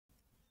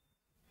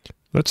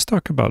Let's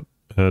talk about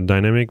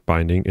dynamic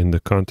binding in the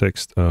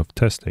context of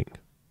testing.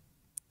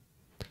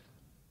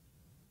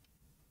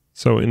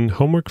 So in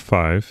homework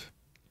 5,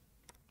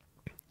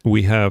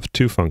 we have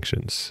two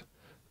functions,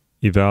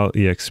 eval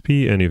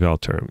exp and eval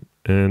term.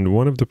 And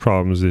one of the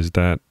problems is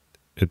that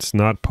it's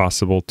not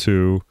possible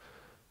to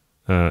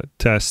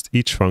test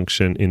each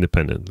function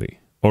independently.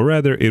 Or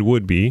rather, it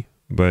would be,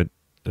 but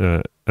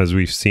as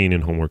we've seen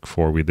in homework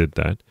 4, we did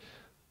that.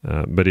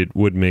 But it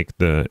would make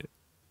the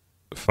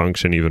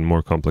function even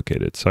more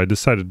complicated. So I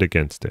decided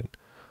against it.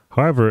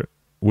 However,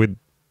 with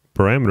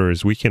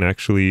parameters, we can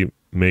actually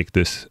make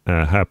this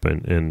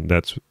happen. And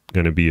that's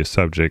going to be a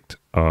subject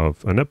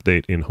of an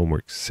update in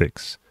homework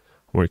 6.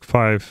 Homework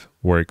 5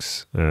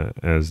 works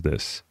as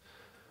this,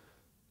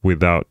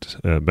 without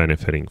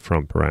benefiting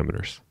from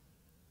parameters.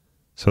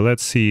 So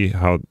let's see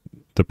how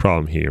the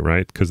problem here,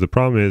 right? Because the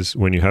problem is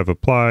when you have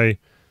apply,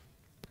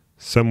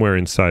 somewhere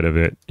inside of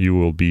it, you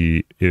will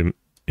be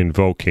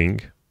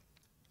invoking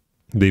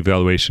the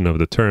evaluation of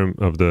the term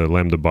of the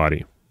lambda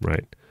body,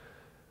 right?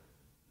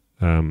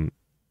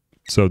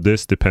 So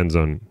this depends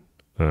on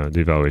the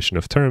evaluation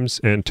of terms,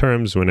 and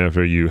terms,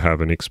 whenever you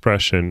have an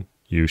expression,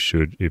 you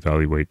should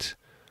evaluate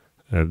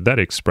that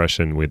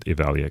expression with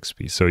eval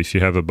exp. So if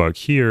you have a bug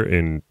here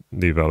in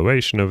the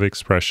evaluation of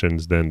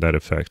expressions, then that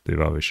affects the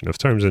evaluation of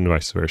terms and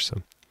vice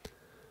versa.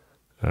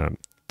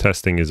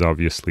 Testing is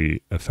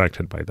obviously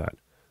affected by that.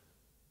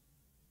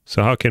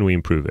 So how can we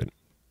improve it?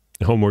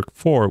 In homework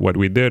 4, what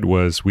we did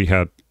was we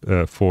had,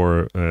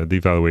 for the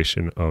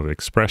evaluation of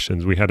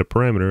expressions, we had a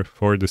parameter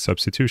for the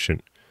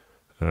substitution.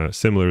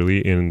 Similarly,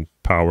 in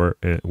power,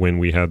 when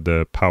we had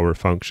the power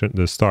function,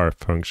 the star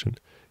function,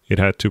 it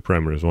had two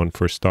parameters, one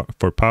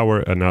for power,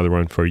 another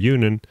one for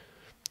union,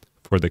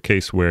 for the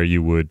case where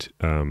you would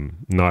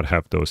not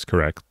have those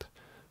correct.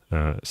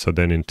 So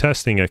then in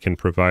testing, I can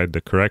provide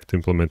the correct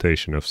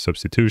implementation of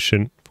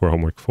substitution for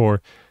homework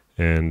 4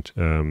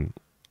 and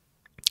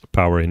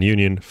power and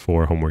union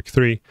for homework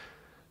 3,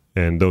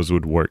 and those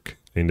would work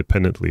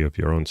independently of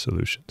your own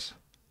solutions.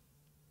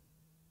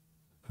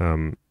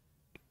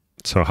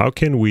 So how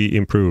can we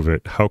improve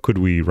it? How could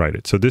we write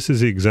it? So this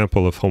is the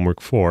example of homework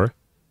 4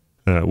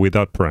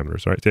 without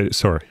parameters, right?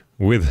 Sorry,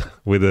 with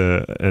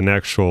an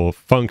actual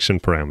function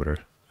parameter.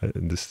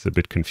 This is a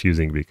bit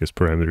confusing because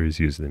parameter is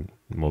used in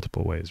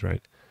multiple ways,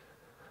 right?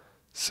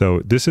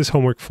 So this is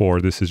homework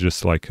 4. This is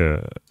just like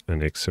an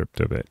excerpt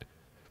of it.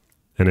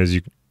 And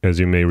as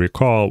you may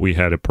recall, we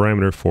had a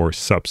parameter for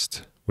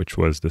subst, which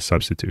was the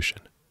substitution.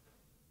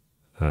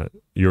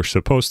 You're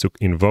supposed to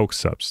invoke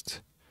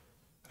subst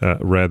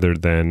rather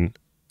than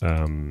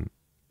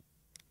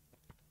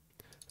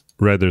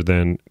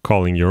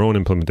calling your own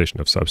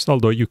implementation of subst,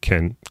 although you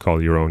can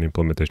call your own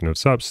implementation of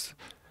subst.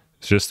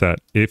 It's just that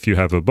if you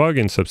have a bug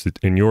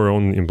in your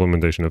own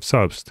implementation of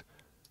subst,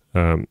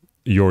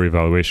 your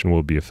evaluation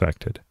will be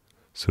affected.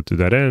 So to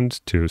that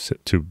end, to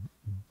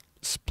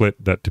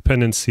split that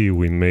dependency,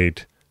 we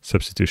made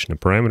substitution a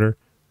parameter,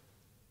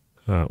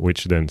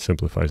 which then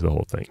simplifies the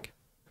whole thing.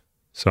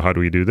 So how do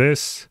we do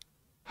this?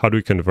 How do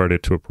we convert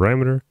it to a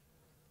parameter?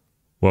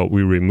 Well,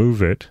 we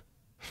remove it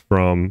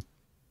from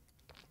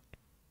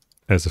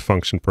as a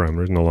function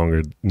parameter, no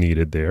longer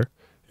needed there.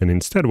 And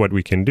instead what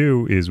we can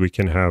do is we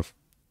can have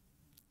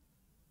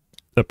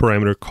a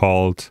parameter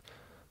called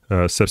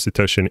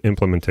substitution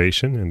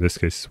implementation. In this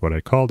case is what I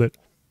called it.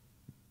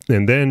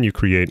 And then you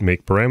create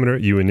make parameter,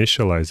 you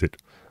initialize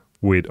it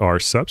with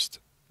r_subst,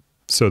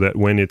 so that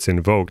when it's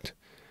invoked,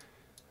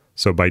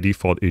 so by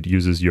default it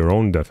uses your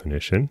own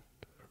definition,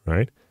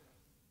 right?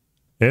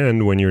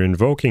 And when you're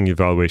invoking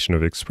evaluation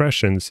of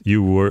expressions,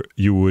 you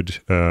would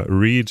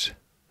read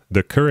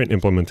the current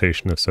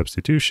implementation of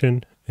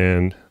substitution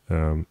and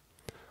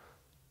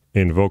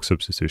invoke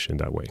substitution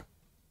that way.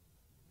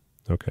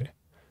 Okay.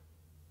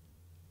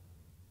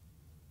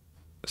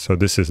 So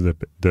this is the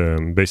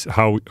base.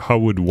 How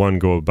would one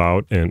go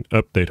about and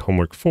update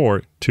homework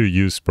 4 to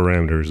use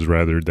parameters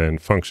rather than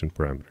function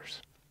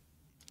parameters,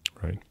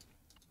 right?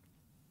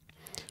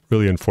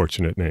 Really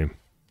unfortunate name.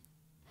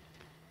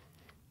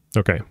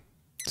 Okay,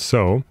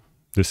 so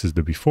this is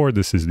the before,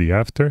 this is the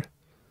after.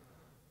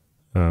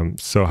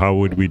 So how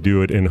would we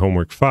do it in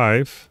homework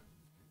 5?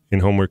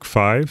 In homework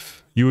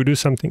 5, you would do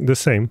something the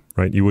same,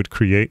 right? You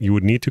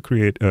would need to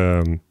create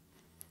a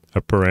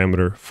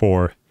parameter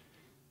for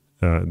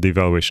the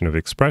evaluation of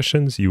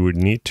expressions. You would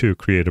need to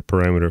create a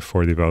parameter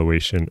for the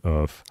evaluation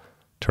of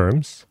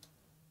terms.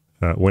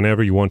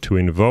 Whenever you want to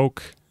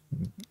invoke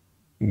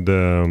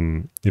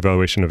the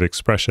evaluation of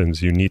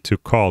expressions, you need to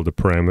call the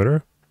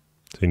parameter.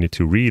 So you need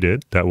to read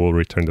it, that will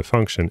return the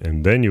function,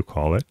 and then you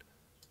call it.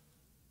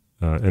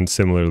 And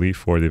similarly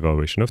for the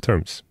evaluation of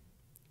terms,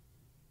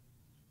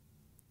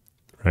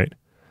 right?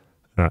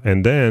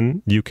 And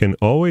then you can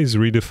always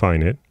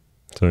redefine it.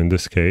 So in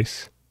this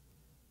case,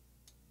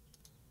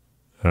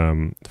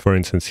 for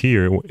instance,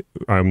 here,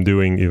 I'm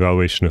doing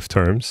evaluation of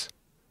terms.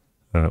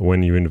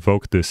 When you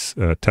invoke this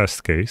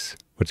test case,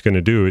 what it's going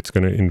to do, it's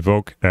going to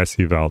invoke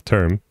seval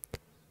term.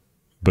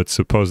 But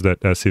suppose that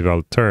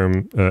seval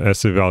term,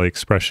 seval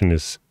expression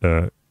is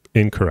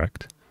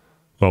incorrect.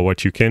 Well,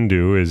 what you can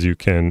do is you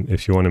can,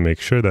 if you want to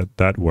make sure that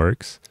that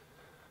works,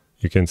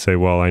 you can say,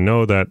 well, I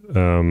know that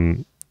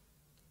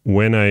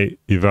when I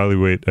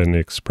evaluate an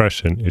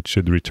expression, it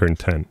should return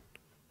 10,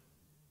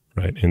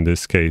 right? In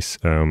this case,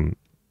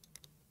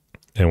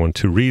 I want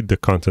to read the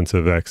contents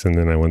of X, and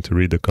then I want to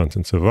read the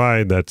contents of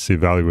Y. That's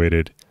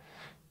evaluated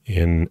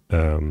in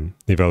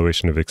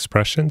evaluation of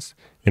expressions.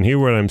 And here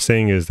what I'm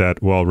saying is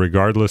that, well,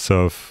 regardless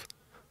of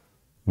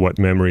what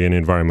memory and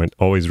environment,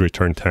 always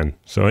return 10.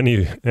 So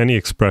any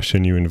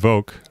expression you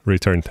invoke,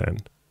 return 10.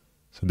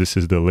 So this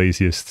is the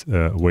laziest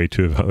way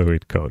to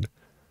evaluate code.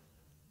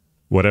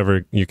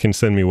 Whatever, you can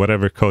send me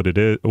whatever code it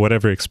is,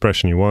 whatever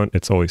expression you want,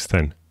 it's always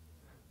 10.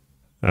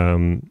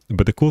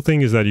 But the cool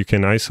thing is that you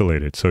can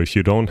isolate it. So if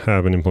you don't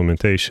have an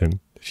implementation,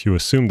 if you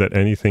assume that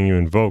anything you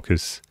invoke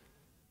is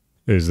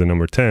the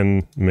number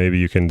 10, maybe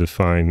you can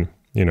define,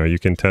 you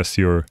can test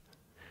your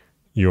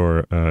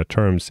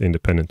terms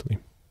independently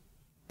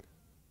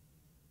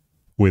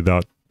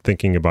without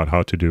thinking about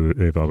how to do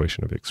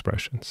evaluation of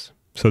expressions.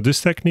 So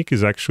this technique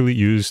is actually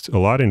used a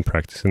lot in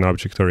practice in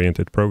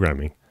object-oriented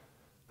programming.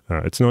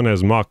 It's known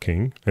as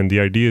mocking, and the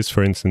idea is,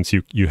 for instance,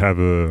 you have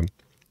a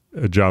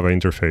Java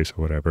interface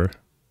or whatever,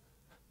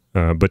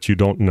 but you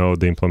don't know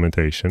the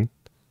implementation.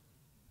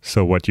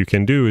 So what you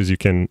can do is you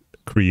can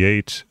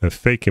create a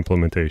fake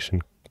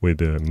implementation with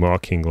a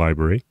mocking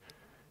library,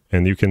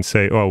 and you can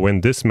say, oh,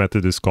 when this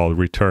method is called,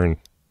 return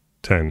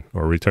 10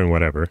 or return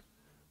whatever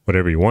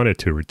you want it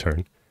to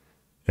return.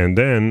 And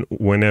then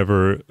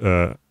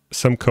whenever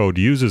some code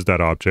uses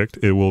that object,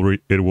 it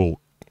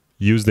will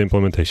use the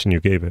implementation you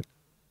gave it.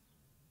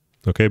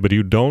 Okay, but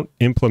you don't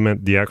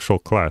implement the actual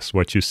class.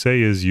 What you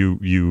say is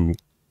you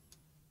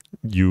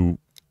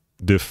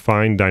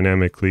define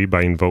dynamically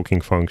by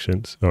invoking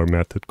functions or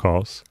method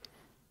calls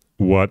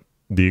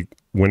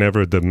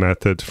whenever the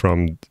method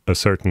from a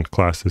certain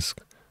class is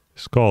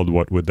called,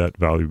 what would that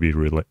value be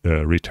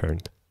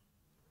returned.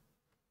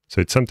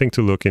 So it's something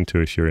to look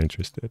into if you're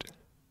interested.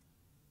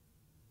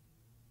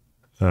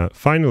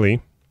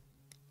 Finally,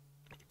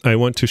 I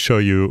want to show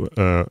you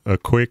a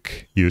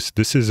quick use.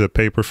 This is a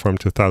paper from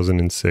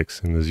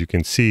 2006, and as you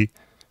can see,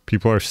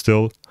 people are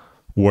still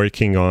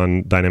working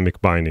on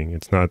dynamic binding.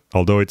 It's not,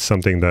 although it's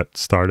something that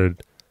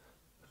started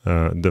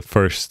the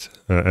first,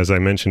 as I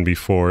mentioned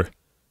before,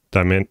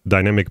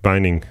 dynamic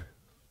binding.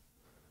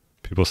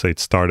 People say it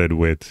started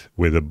with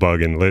a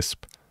bug in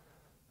Lisp,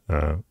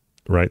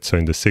 right? So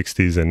in the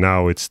 60s, and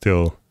now it's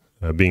still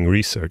being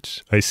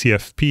researched.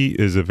 ICFP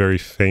is a very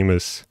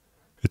famous.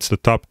 It's the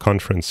top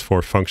conference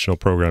for functional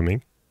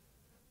programming.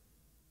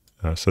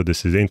 So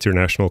this is the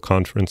International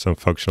Conference on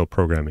Functional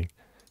Programming.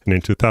 And in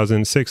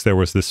 2006, there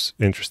was this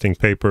interesting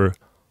paper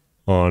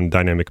on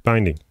dynamic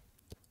binding.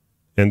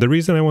 And the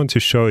reason I want to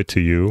show it to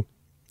you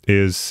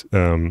is,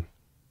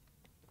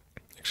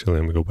 actually,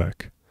 let me go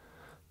back.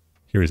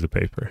 Here is the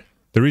paper.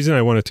 The reason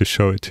I wanted to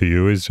show it to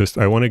you is just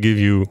I want to give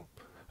you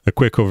a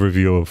quick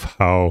overview of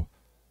how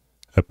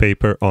a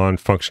paper on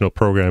functional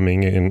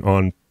programming and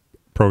on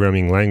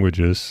programming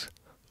languages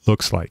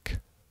looks like.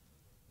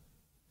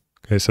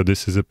 Okay, so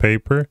this is a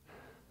paper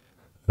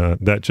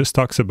that just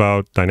talks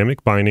about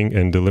dynamic binding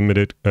and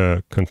delimited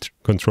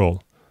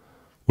control,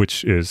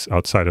 which is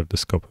outside of the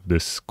scope of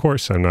this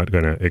course. I'm not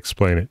going to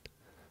explain it.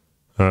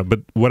 But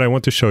what I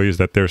want to show you is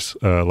that there's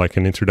like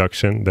an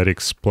introduction that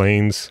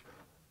explains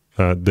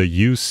the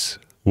use,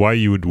 why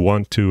you would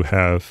want to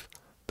have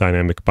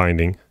dynamic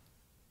binding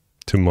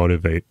to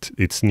motivate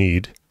its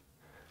need.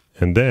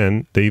 And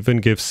then they even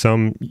give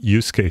some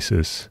use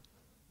cases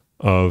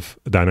of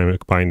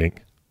dynamic binding.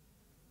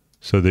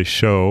 So they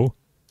show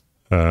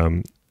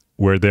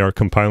where they are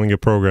compiling a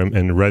program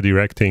and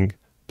redirecting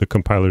the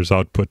compiler's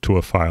output to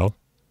a file.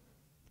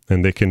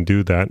 And they can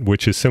do that,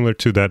 which is similar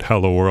to that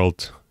Hello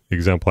World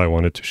example I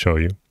wanted to show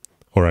you,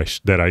 or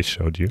that I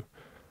showed you.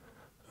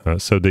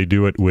 So they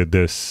do it with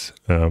this.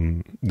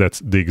 That's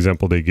the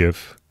example they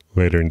give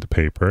later in the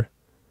paper.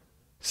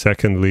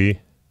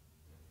 Secondly,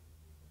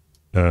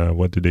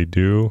 what do they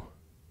do?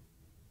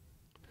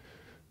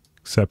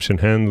 Exception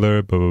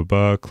handler, blah, blah,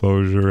 blah,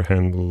 closure,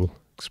 handle,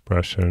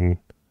 expression.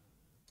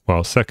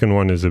 Well, second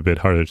one is a bit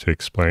harder to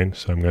explain,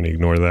 so I'm going to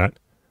ignore that.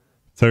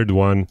 Third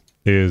one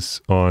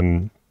is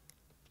on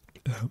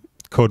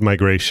code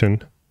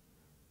migration,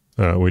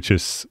 which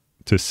is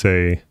to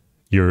say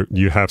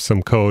you have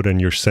some code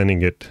and you're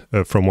sending it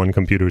from one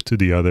computer to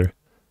the other,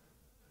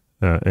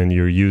 and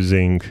you're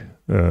using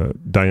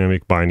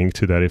dynamic binding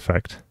to that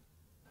effect.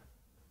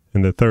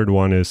 And the third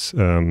one is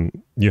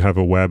you have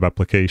a web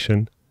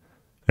application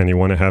and you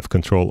want to have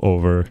control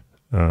over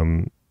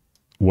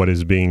what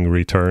is being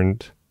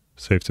returned,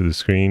 saved to the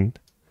screen,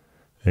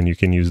 and you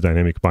can use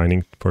dynamic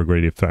binding for a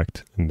great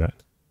effect in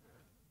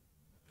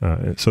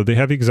that. So they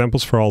have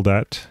examples for all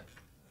that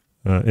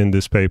in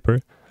this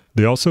paper.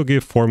 They also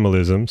give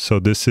formalism, so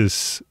this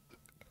is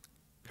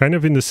kind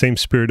of in the same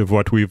spirit of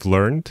what we've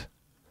learned.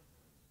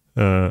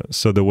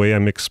 So the way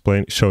I'm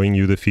showing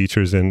you the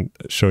features and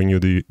showing you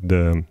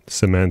the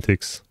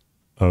semantics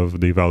of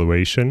the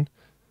evaluation,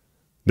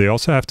 they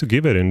also have to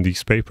give it in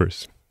these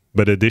papers.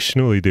 But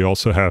additionally, they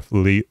also have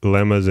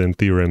lemmas and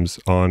theorems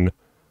on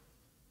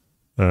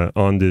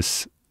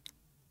this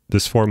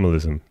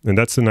formalism. And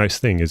that's the nice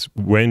thing, is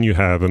when you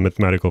have a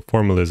mathematical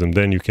formalism,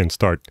 then you can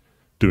start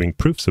doing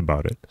proofs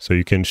about it. So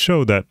you can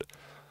show that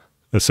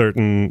a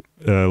certain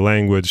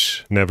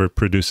language never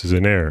produces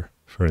an error,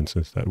 for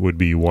instance. That would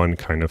be one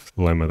kind of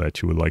lemma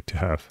that you would like to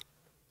have,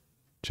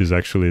 which is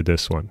actually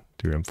this one,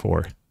 theorem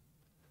 4.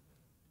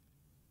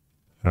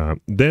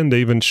 Then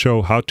they even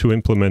show how to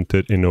implement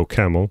it in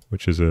OCaml,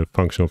 which is a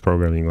functional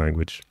programming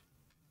language.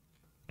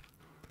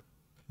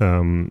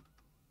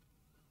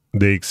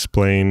 They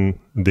explain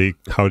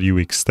how do you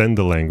extend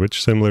the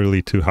language,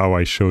 similarly to how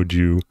I showed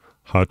you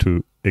how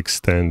to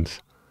extend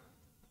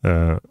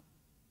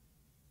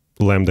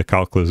lambda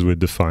calculus with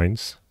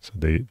defines. So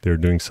they're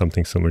doing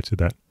something similar to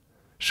that,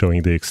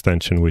 showing the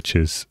extension, which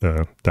is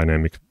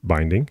dynamic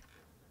binding.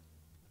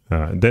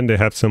 Then they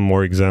have some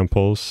more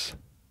examples.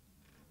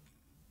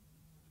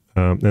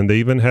 And they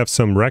even have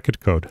some Racket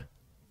code.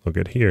 Look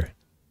at here.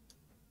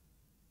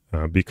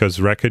 Because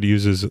Racket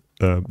uses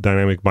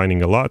dynamic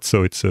binding a lot,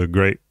 so it's a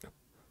great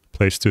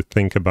place to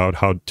think about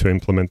how to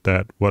implement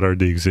that. What are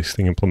the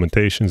existing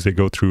implementations? They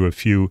go through a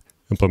few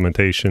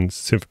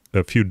implementations,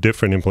 a few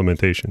different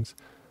implementations.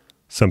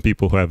 Some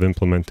people who have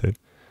implemented.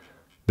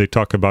 They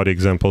talk about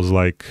examples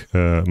like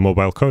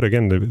mobile code,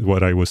 again,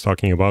 what I was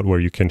talking about, where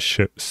you can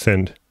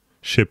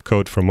ship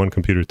code from one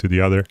computer to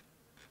the other.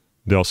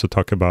 They also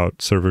talk about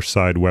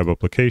server-side web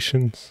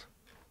applications,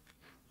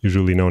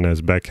 usually known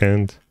as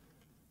backend.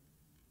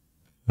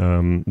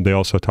 They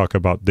also talk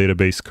about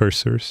database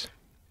cursors.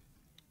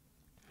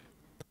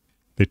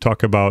 They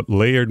talk about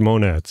layered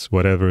monads,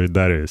 whatever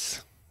that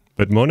is.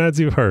 But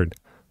monads you've heard.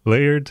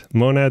 Layered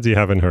monads you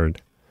haven't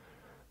heard.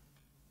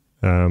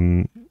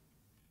 Yeah,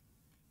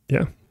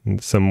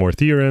 and some more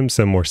theorems,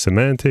 some more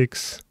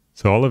semantics.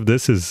 So all of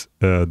this is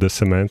the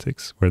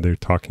semantics where they're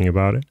talking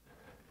about it.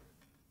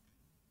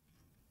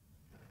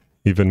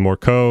 Even more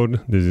code.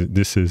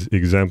 This is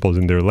examples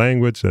in their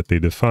language that they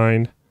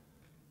defined.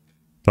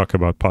 Talk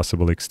about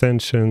possible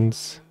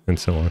extensions and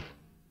so on.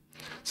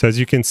 So as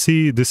you can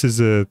see, this is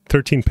a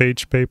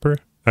 13-page paper,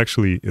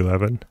 actually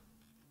 11.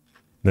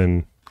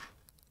 Then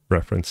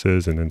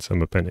references and then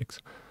some appendix.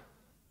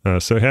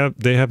 So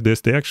they have this.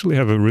 They actually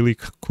have a really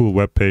cool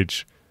web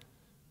page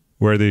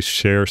where they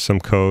share some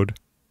code.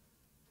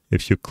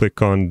 If you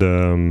click on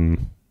the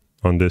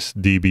on this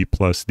db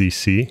plus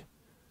dc,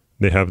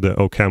 they have the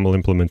OCaml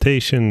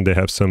implementation. They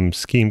have some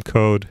scheme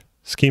code.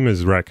 Scheme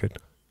is Racket.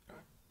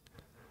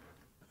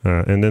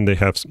 And then they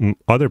have some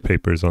other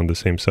papers on the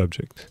same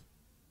subject.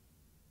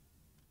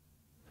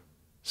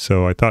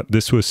 So I thought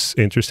this was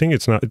interesting.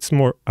 It's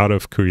more out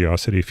of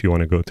curiosity if you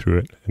want to go through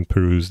it and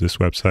peruse this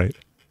website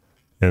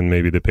and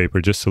maybe the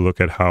paper, just to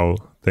look at how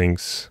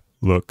things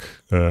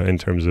look in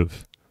terms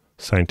of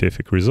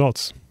scientific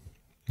results.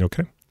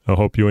 Okay. I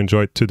hope you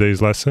enjoyed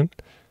today's lesson.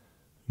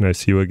 And I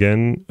see you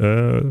again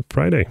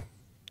Friday.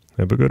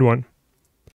 Have a good one.